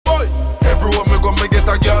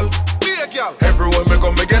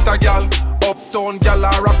a gal. Uptown gal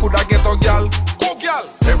or I coulda get a gal. Go gal.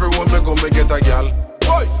 Everywhere me go me get a gal.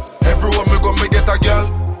 Boy. Everywhere me go me get a gal.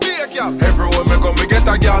 Be a gal. Everywhere me go me get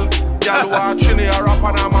a gal. Gal watching a rap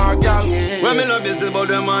and I'm a gal. When me no business about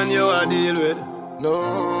the man you a deal with. No.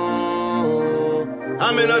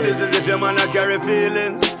 I mean no business if your man a carry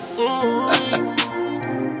feelings.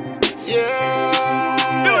 Yeah.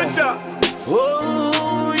 Do it, ya.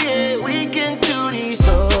 Oh yeah, we can do this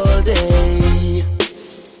all day.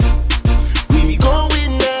 We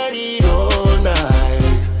going at it all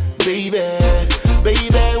night, baby,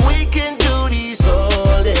 baby. We can do this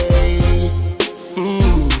all day.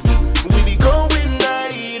 We be going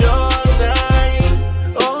at it all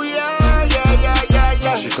night. Oh yeah, yeah, yeah, yeah,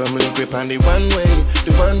 yeah. She come and grip on the one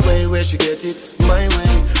way where she get it, my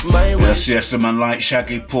way, my way. Yes, the man like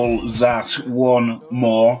Shaggy, pull that one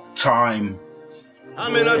more time. I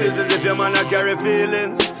mean no business if your man a carry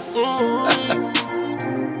feelings.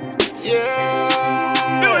 Yeah.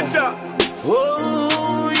 Do it, ya.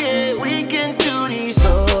 Oh yeah, we can do this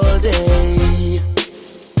all day.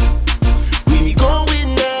 We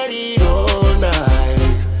going at it all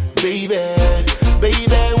night, baby,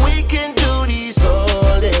 baby. We can do this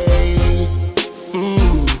all day.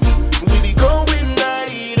 We be going at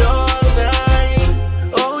it all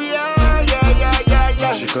night. Oh yeah, yeah, yeah, yeah,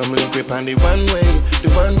 yeah. She come and grip on the one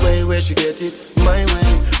way where she get it, my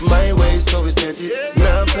way, so we set it.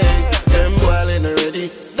 Now play, them boy ain't ready.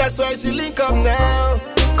 That's why she link up now.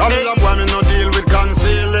 Cause hey. Boy, me no deal with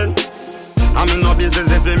concealing. I'm in no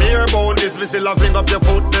business if you hear about this. We still have fling up your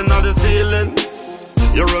foot in the ceiling.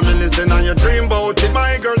 You're reminiscing on your dream about it.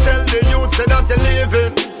 My girl tell the youth say that you're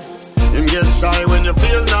leaving. Him get shy when you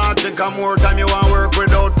feel naughty. Come more time you want work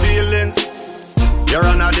without feelings. You're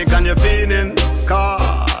an addict and you're feeling.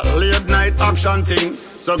 Call late night action thing.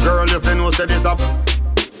 So girl, if you know say this up,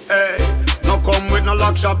 hey, no come with no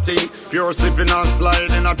lock shop thing. Pure slipping and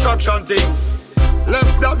sliding attraction thing.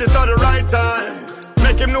 Left out this at the right time.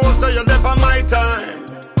 Make him know say you're there on my time.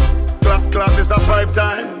 Clap, clap, this a pipe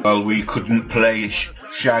time. Well, we couldn't play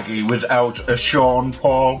Shaggy without a Sean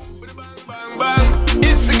Paul. Bang, bang.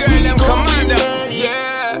 It's the girl, them commander.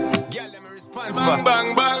 Yeah. Girl, them responsible. Bang,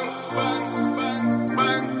 bang, bang.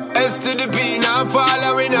 S to the P, now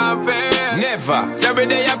following our fair. Never. So every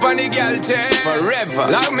day up on the girl chain.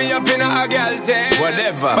 Forever. Lock me up in a girl chain.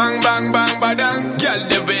 Whatever. Bang, bang, bang, badang. Girl,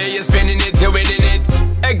 the way you're spinning it, you're winning it.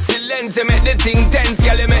 Excellent, you make the thing tense,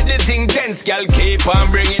 girl, you make the thing tense, girl, keep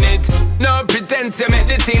on bringing it. No pretense, you make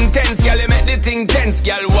the thing tense, girl, you make the thing tense,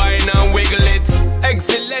 girl, whine and wiggle it.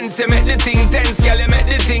 Excellent, you make the thing tense, girl, you make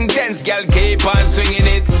the thing tense, girl, keep on swinging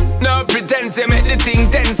it. No pretense, you make the thing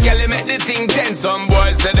tense, girl, you make the thing tense. Some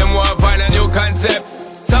boys say them want to find a new concept.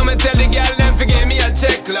 So me tell the girl them forgive me a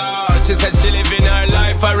check, Lord. She said she living her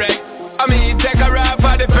life a wreck. I mean take her off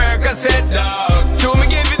for the Percocet, dog. True, me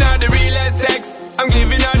giving her the realest sex. I'm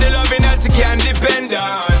giving her the loving that she can depend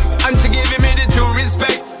on. And she giving me the true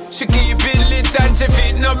respect. She keep it lit and she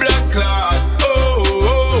feed no blood clot. Oh,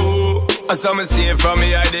 oh, oh. I saw me stay from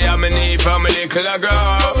me idea, me need from a little girl.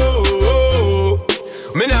 Oh, oh,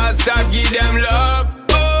 oh. Me not stop give them love.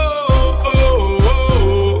 Oh, oh, oh,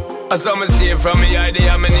 oh. I saw me stay from me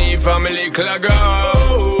idea, me need from a little girl.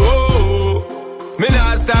 Oh, oh, oh. Me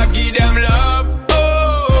not stop give them love.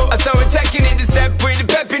 Oh, I saw we checking it, the step with the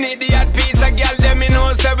pep in it, the hot piece of girl, them me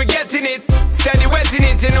know, so we getting it. Steady wetting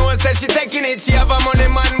it, you know, so she taking it. She have a money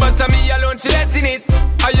man, but to me alone, she letting it.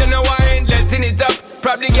 And you know I ain't letting it up.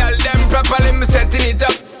 Probably girl, them properly, me setting it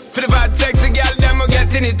up. For the bad sexy girl, them are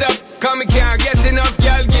getting it up. Cause me can't get enough,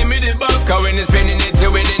 girl, give me the buff. Cause when you're spinning it,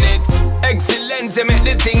 you're winning it. Excellent, you make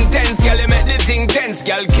the thing tense, girl, you make the thing tense,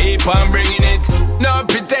 girl, keep on bringing it. No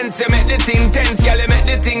pretense, you make the thing tense, girl, you make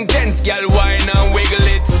the thing tense, girl, whine and wiggle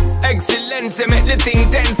it. Excellent, you make the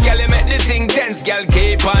thing tense, girl, you make the thing tense, girl,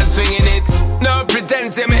 keep on swinging it. No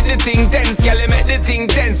pretense, you make the thing tense, girl, you make the thing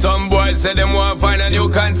tense. Some boys say them want to find a new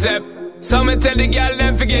concept. So me tell the girl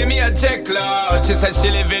them forgive me a check, Lord. She said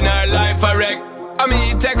she living her life a wreck. I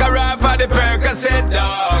mean take her off for the Percocet,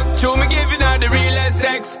 dog. True, me giving her the realest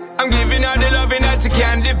sex. I'm giving her the loving that she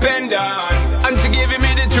can depend on. And she giving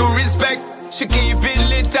me the true respect. She keep it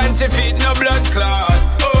lit and she feed no blood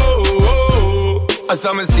clot. Oh, oh, oh. I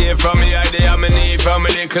saw me stay from me idea, me need from a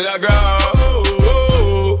little girl. Oh,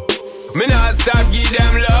 oh, oh. Me not stop give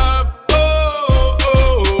them love. Oh,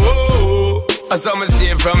 oh, oh. I saw me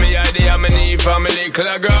stay from me idea, me need from a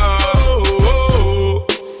little girl. Oh, oh, oh.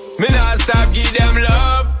 Me not stop give them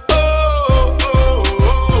love. Oh, oh,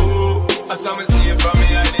 oh. I saw me stay from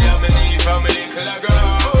me idea, me need from a little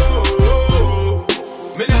girl. Oh, oh,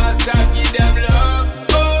 oh. Me not stop give them love.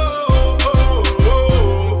 Oh, oh,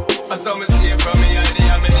 oh. I saw me stay from me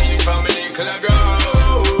idea, me need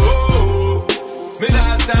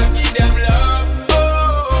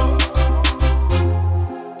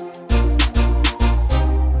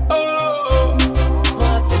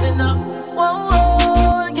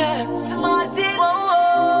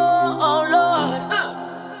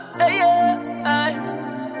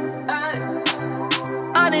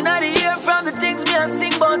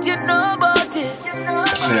know about it.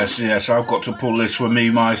 Yes, I've got to pull this for me,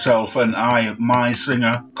 myself, and I, my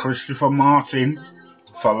singer, Christopher Martin,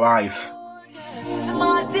 for life.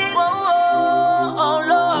 Martin, oh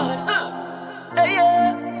Lord, hey,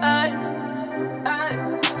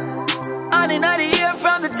 and in the year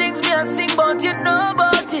from the things me I sing about, you know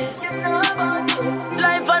about it.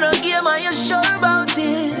 Life on a game and you sure about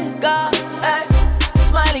it. God,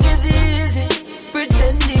 smiling is easy,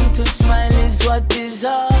 pretending to smile is what is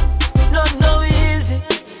hard. Not no easy.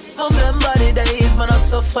 Remember the days when I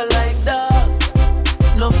suffer like that.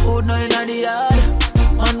 No food, no in the yard.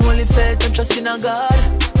 Man only faith and trust in a God.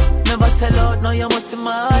 Never sell out, no you must be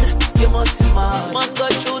mad. You must be mad. Man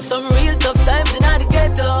got through some real tough times in the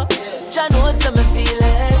ghetto. Jah knows how me feel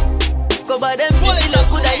it. Go by them people, look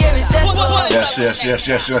good I hear it.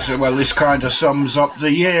 Yes. Well, this kind of sums up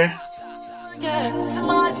the year.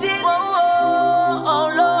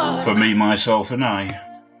 For me, myself, and I.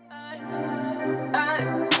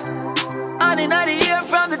 And in the year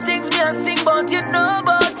from the things me I sing about, you know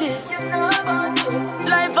about it.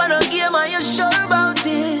 Life on a game and you sure about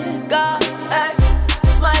it. God,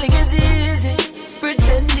 smiling is easy,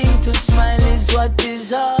 pretending to smile is what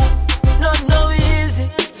is hard. Not no easy.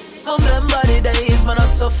 Remember the days when I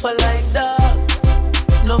suffer like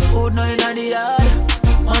that. No food, no in the yard.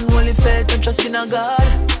 Man only faith and trust in a God.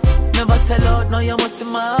 Never sell out, no you must be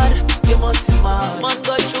mad. You must be mad. Man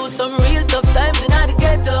got through some real tough times in the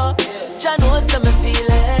ghetto. Jah knows how me feel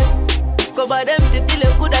it. Go by them till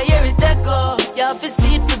you coulda hear it echo. You have to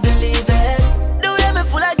see it to believe it. The way me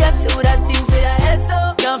full of gas, you woulda think say I hate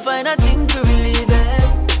so. Can't find a thing to relieve it.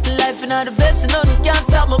 Life in the best, none can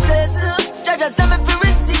stop my blessing. Jah just tell me to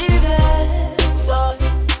receive it. So,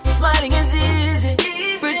 smiling is easy,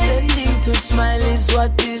 pretending to smile is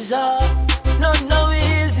what is hard. Not no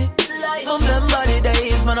easy. Remember the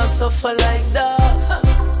days when I suffer like that.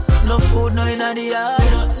 No food, no in the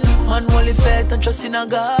yard. Man only faith and trust in a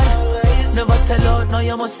God. Never sell out, no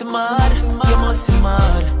you must be mad. You must be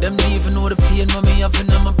mad. Them don't even know the pain when me having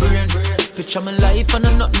in my brain. Picture my life and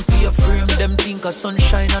I'm nothing for your frame. Them think of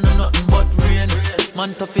sunshine and I'm nothing but rain.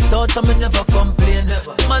 Man tough it out and me never complain.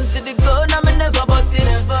 Man see the gun and me never bust it.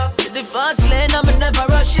 See the fast lane and me never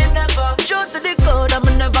rush it. Shoot to the code and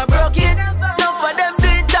me never broke it. None for them do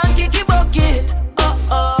it and kick it bucket.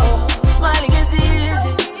 Oh, smiling is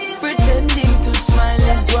easy, pretending to smile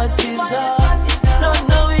is what is hard.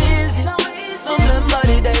 No easy. Remember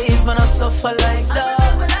the days when I suffer like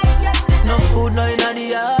that. No food, no in the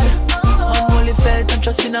yard. Man only faith and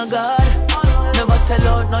trust in a God. Never sell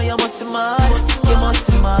out, no you must be mad. You must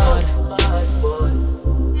be mad.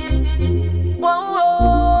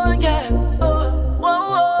 Whoa, yeah. Whoa,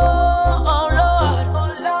 oh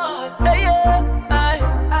Lord. Hey,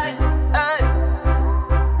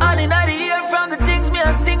 and in the year from the things me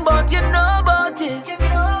I sing about, you know about it.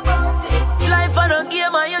 Life on a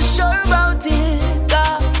game and you sure about it.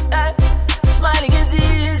 God, smiling is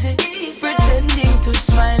easy, pretending to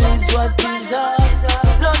smile is what is hard.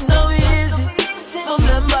 Not no easy.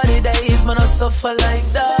 Remember the days when I suffer like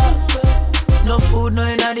that. No food, no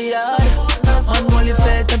in the yard. Man only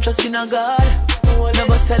faith and trust in a God.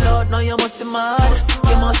 Never sell out, no you must be mad.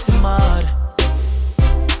 You must be mad.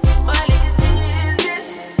 Smiling is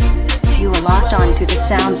easy. You are locked on to the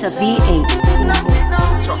sounds of V8.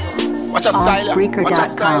 Watch a style,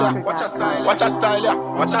 Spreaker.com. watch a style, watch a style,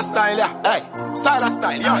 watch a style, hey,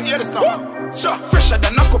 style, yo, hear this now. Sure, fresher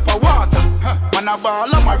than a cup of water. Man a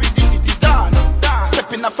ball, I'm a ready dana.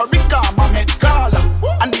 Stepping off a Rica, my head caller.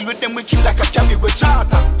 And deal with them we keep like a cabby with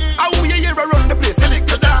charter. How we here around the place, a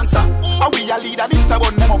little dancer. How we a leader, it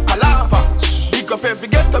about them up a lava. Big up every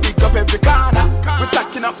ghetto, big up every corner. We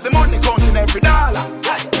stacking up the money, counting every dollar.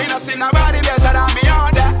 We not see nobody better than me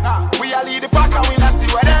order. We a lead the pack and we not see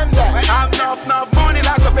where them there. Have enough money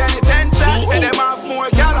like a penitentiary. Say them have more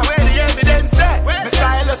gala where the evidence there. My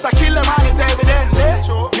style is a killer man, it's evident there.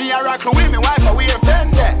 Me a rock with me wife and we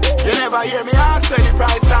offended. You never hear me answer the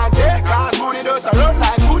price tag there. Cause money does a run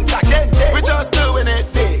like Kunta Kente. We just doing it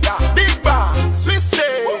big. Big bang, Swiss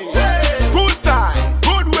change, poolside,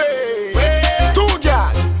 good way. Two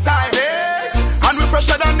girl, Siamese, and we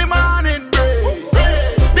fresher than the morning break.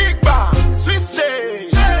 Big bang, Swiss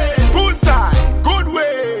change, poolside, good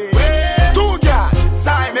way. Two girl,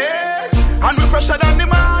 Siamese, and we fresher than the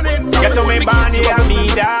morning break. Get away, Barney, and me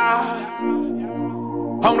da.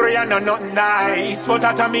 Hungry and nothing nice, but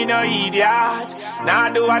that I'm no idiot. Now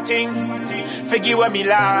do a thing, forgive me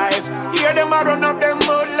life. Hear them a run up them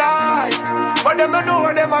mud life, but them don't know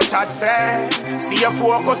what them a chat say. Stay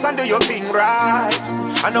focused and do your thing right.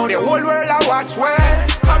 I know the whole world I watch where.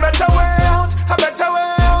 A better way out, a better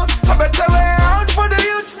way out, a better way out for the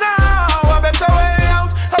youths now.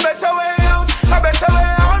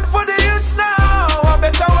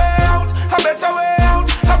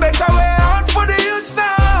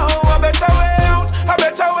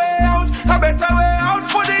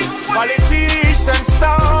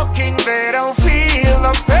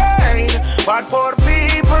 But poor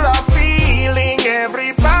people are feeling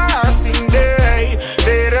every passing day.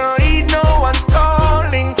 They don't need no one's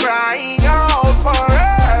calling, crying out for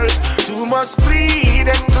help. Too much greed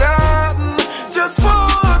and glutton just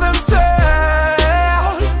for themselves.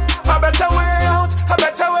 A better way out, a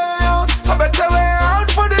better way out, a better way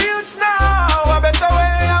out for the youths now. A better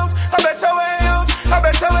way out, a better way out, a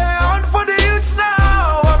better way out for the youths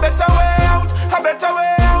now. A better way out, a better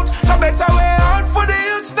way out, a better way out for the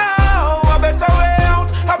youths now. A better way out,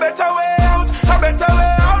 a better way out, a better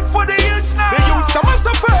way out for the youths now. The youths come and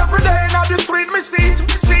suffer every day now the street me see,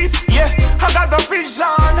 yeah. I got the vision,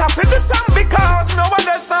 I feel the sun because no one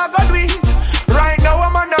else not got me. Right now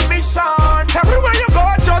I'm on a mission. Everywhere you go,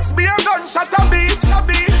 just be a gunshot a beat.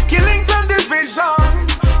 Killings and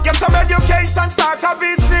divisions. Get some education, start a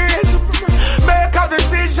business. Make a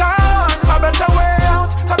decision. A better way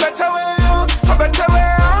out, a better way out, a better way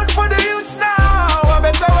out for the youths now. A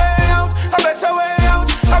better way out, a better way out,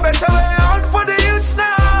 a better way out for the youths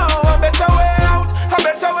now. A better way out, a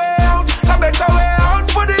better way out, a better way out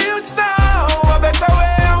for the youths now. A better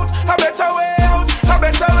way out, a better way out, a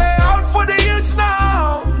better way out for the youths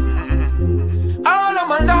now. All of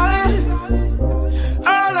my life,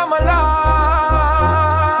 all of my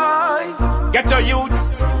life. Get your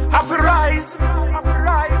youths, have to rise.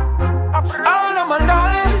 All of my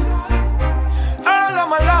life, all of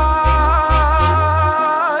my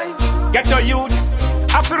life. Get your youths,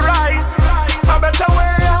 have to rise. A better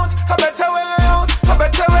way out, a better way out, a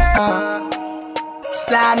better way out.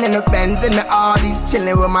 Sliding in the Benz and the Audis,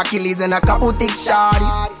 chilling with my killies and a couple thick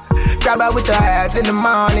shorties. Grab her with the herbs in the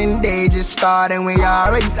morning, they just start and we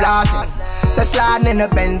already flossing. So sliding in the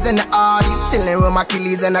Benz and the Audis, chilling with my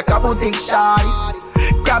killies and a couple thick shorties.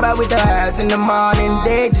 Grab her with the herbs in the morning,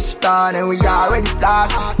 they just start and we already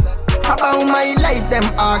flossing. About my life, them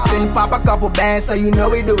oxen, pop a couple bands so you know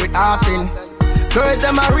we do it often. Girls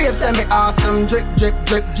them a rave, send me awesome. Drip, drip,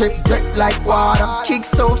 drip, drip, drip like water. Kick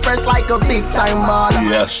so fresh like a big time baller.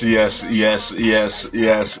 Yes, yes, yes, yes,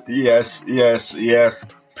 yes, yes, yes, yes.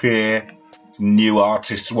 Peer, new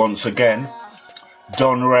artists once again.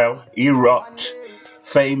 Donrell, Erupt,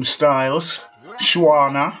 Fame Styles,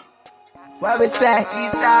 Shwana. What we say?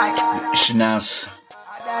 Eastside. Shnaz.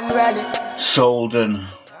 Done ready. Solden.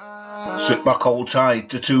 Sit back hold tight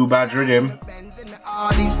to Too Bad Rhythm.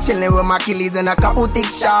 These chilling with my killies and a couple thick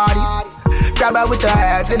shorties. Grab her with the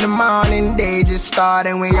herbs in the morning, they just start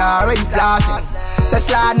and we already flossing. So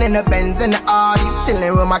sliding in the Benz and the Audis,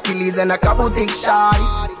 chilling with my killies and a couple thick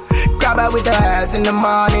shorties. Grab her with the herbs in the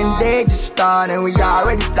morning, they just start and we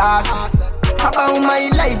already flossing. About my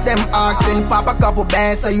life, them oxen, pop a couple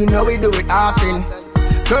bands so you know we do it often.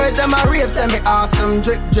 Girls them a rave, send me awesome.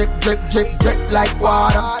 Drip, drip, drip, drip, drip like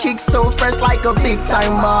water. Kick so fresh like a big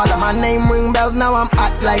time baller. My name ring bells, now I'm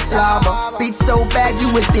hot like lava. Beat so bad you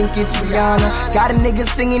would think it's Rihanna. Got a nigga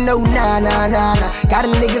singing no na na na na. Got a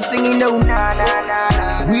nigga singing no na na na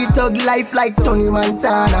na. We thug life like Tony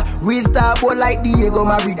Montana. We star boy like Diego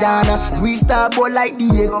Maradona. We star boy like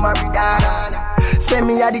Diego Maradona. Send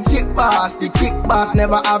me a the chick boss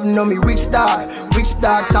never have no me rich dog,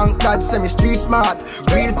 thank God, send me street smart.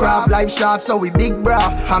 Real craft, life short, so we big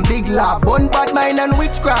brav, and big laugh. Bun bad mind and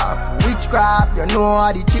witchcraft, you know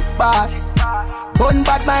how the chick boss. Bun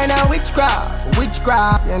bad mind and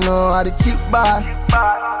witchcraft, you know how the chick boss.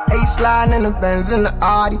 Ace sliding in the Benz and the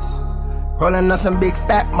Audis, rolling on some big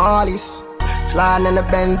fat mollies. Sliding in the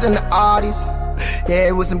Benz and the Audis.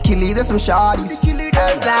 Yeah, with some killies and some shorties.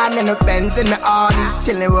 Sliding in the Benz and the Audis,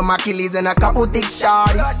 chilling with my killies and a couple thick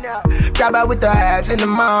shorties. Grab her with the herbs in the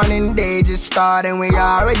morning, they just start and we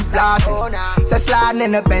already flossing. So sliding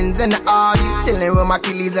in the Benz and the Audis, chilling with my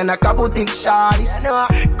killies and a couple thick shorties.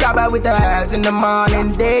 Grab her with the herbs in the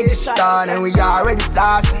morning, they just start and we already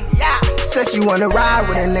flossing. Says she wanna ride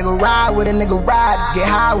with a nigga, ride with a nigga, ride. Get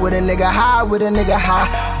high with a nigga, high with a nigga, high.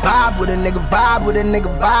 Vibe with a nigga, vibe with a nigga,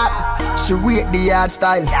 vibe. She read the yard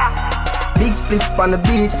style. Big split on the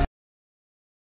beach.